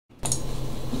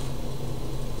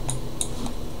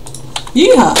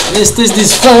Yeah, let's test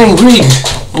this flying rig.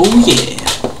 Oh yeah.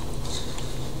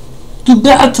 To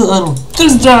battle,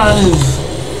 test drive.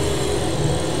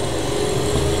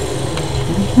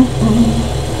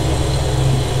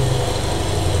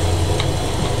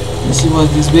 Let's see what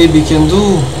this baby can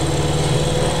do.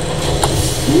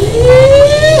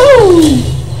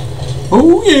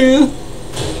 Oh yeah.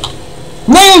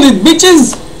 Nailed it,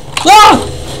 bitches. Ah!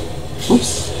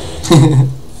 Oops.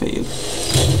 Failed.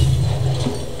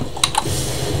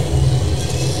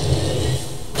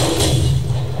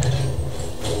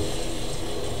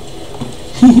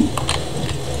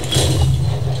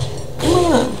 Come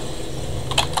on.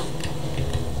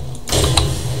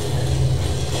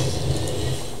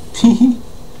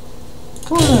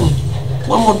 Come on.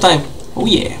 One more time. Oh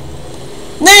yeah.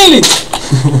 Nail it!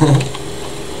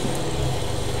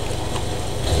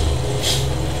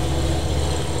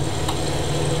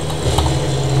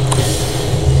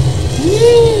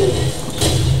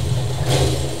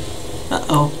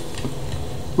 Uh-oh.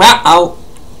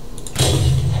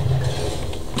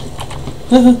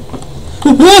 Uh-oh.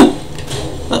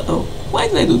 Uh-oh. Why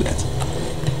did I do that?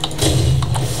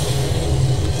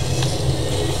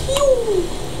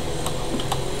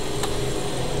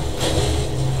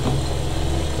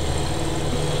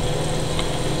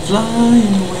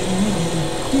 Flying away.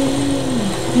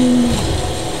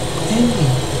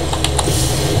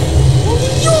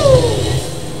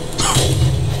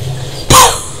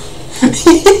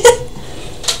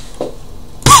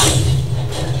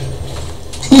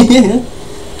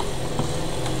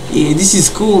 Yeah, this is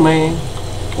cool, man.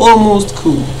 Almost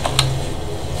cool.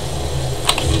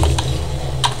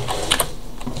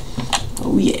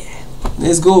 Oh yeah.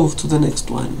 Let's go to the next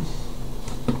one.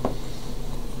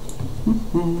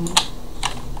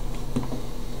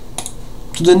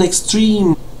 To the next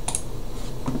stream.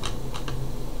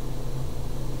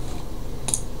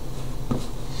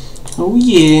 Oh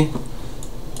yeah.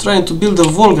 Trying to build a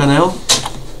Volga now.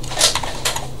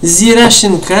 The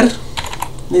Russian car.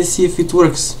 Let's see if it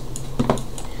works.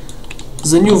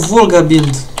 The new Volga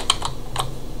build.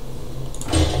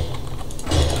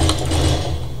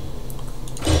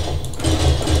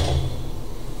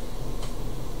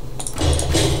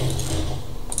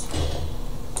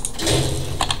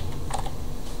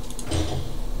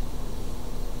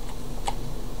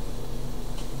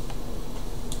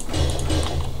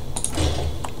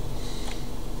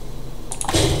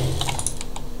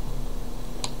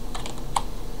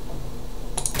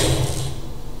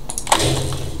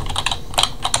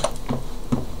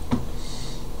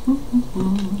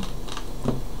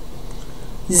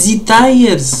 The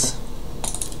tires.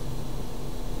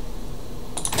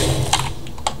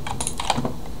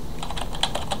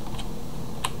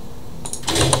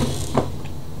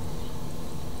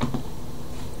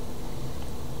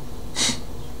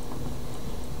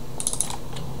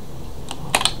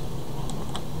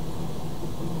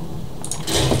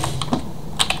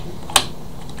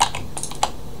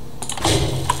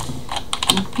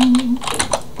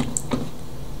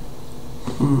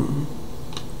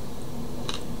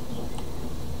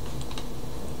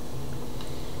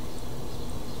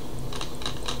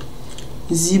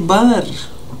 Zibar,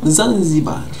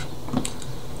 Zanzibar.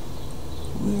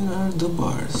 Where are the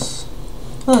bars?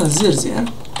 Ah,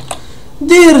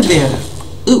 there. There.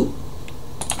 Ooh,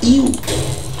 ew.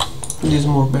 There's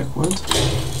more backward.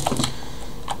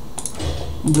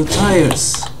 The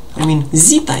tires. I mean,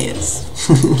 the tires.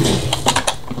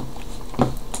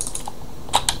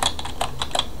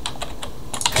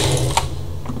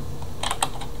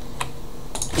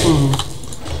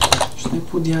 Should I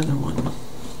put the other one?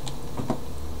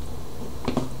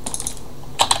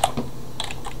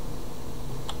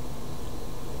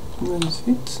 Does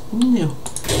it fit? No.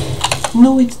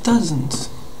 No, it doesn't.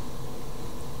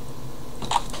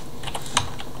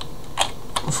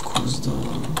 Of course,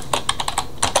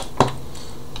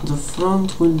 the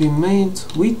front will be made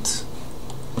with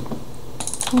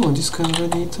this kind of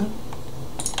radiator.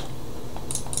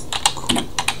 Cool.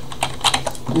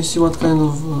 Let's see what kind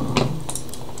of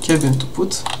cabin to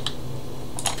put.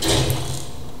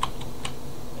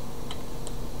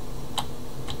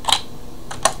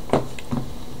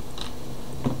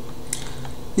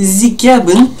 The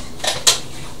cabin.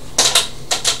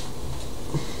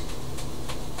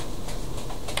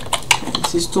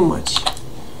 This is too much.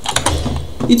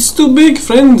 It's too big,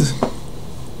 friend.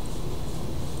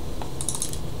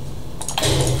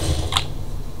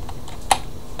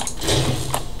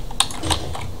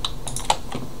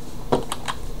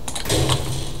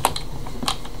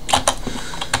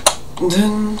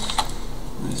 Then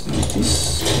let's do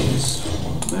this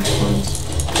backwards.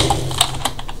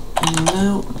 And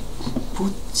now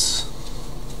put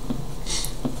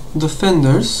the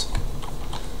fenders.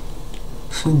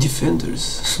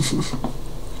 Defenders.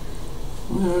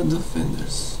 Where are the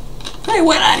fenders? Hey,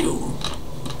 where are you?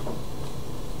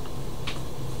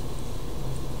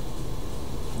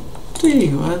 There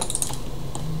you are.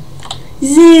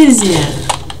 There.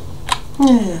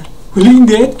 Yeah. Well, ain't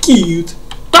that cute?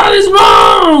 That is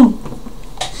wrong!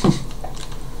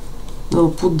 Now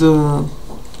put the...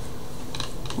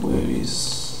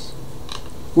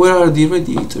 Where are the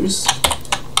radiators?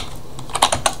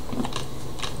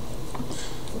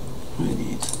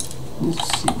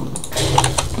 Let's see what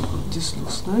this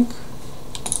looks like.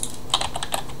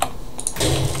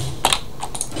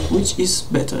 Which is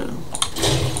better?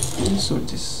 This or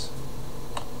this?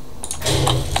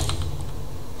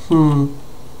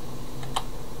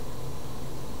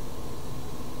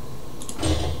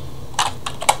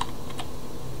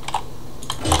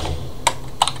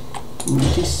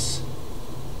 This.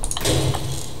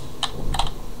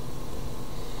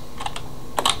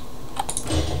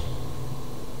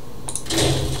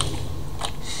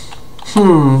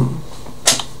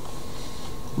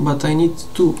 But I need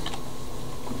two.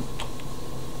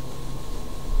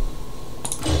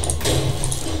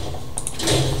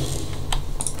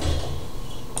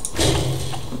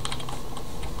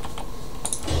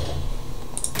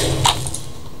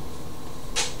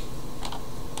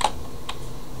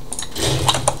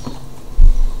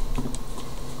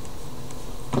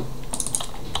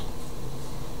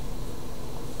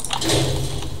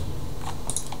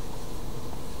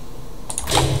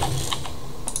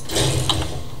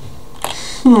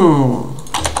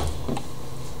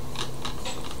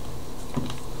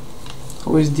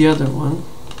 How is the other one?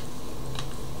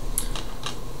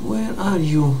 Where are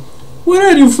you? Where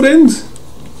are you, friend?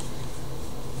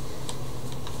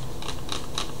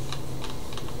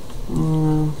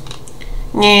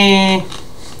 Nah.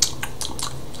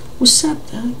 What's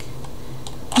up, dog?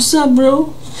 What's up,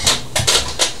 bro?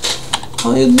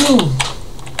 How you doing?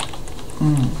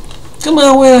 Come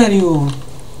on, where are you?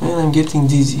 Man, I'm getting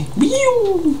dizzy.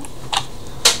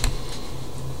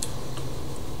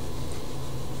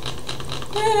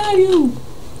 Where are you?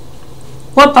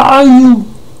 What are you?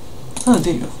 Ah,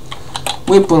 there you go.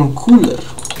 Weapon cooler.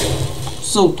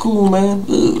 So cool, man.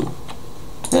 Ugh.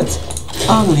 That's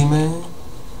ugly, man.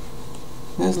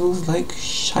 That looks like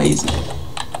scheiße.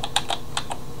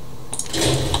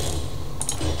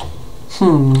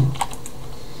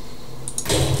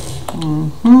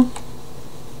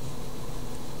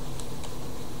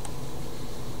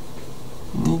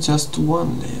 Need just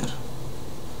one layer.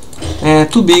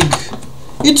 Too big.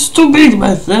 It's too big,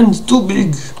 my friend. Too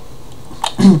big.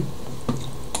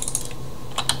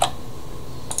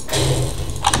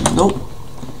 No.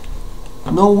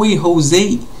 No way,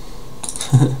 Jose.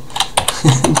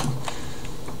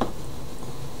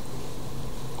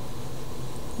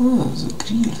 The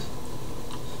grill.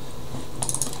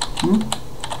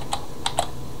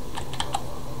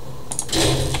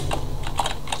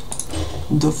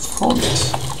 The front.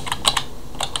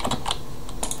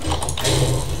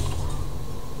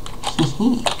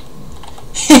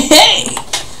 Hey!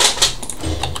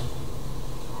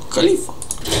 Khalifa.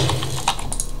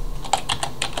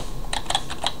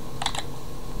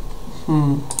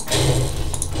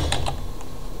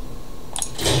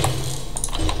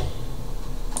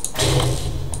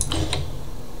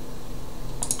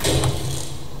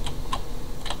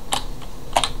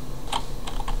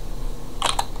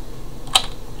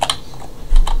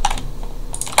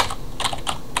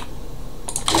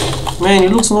 Man,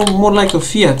 it looks more like a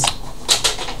Fiat.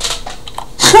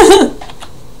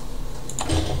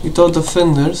 Without the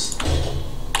fenders.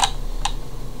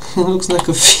 It looks like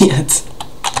a Fiat.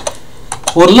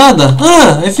 Or Lada.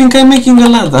 Ah, I think I'm making a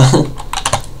Lada.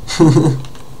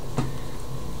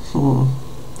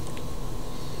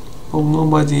 Hope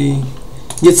nobody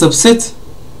gets upset.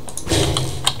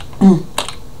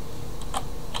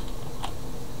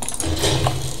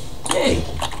 Hey.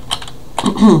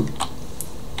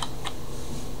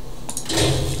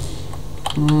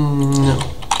 No.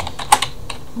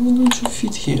 Why don't you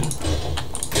fit here?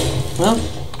 Well,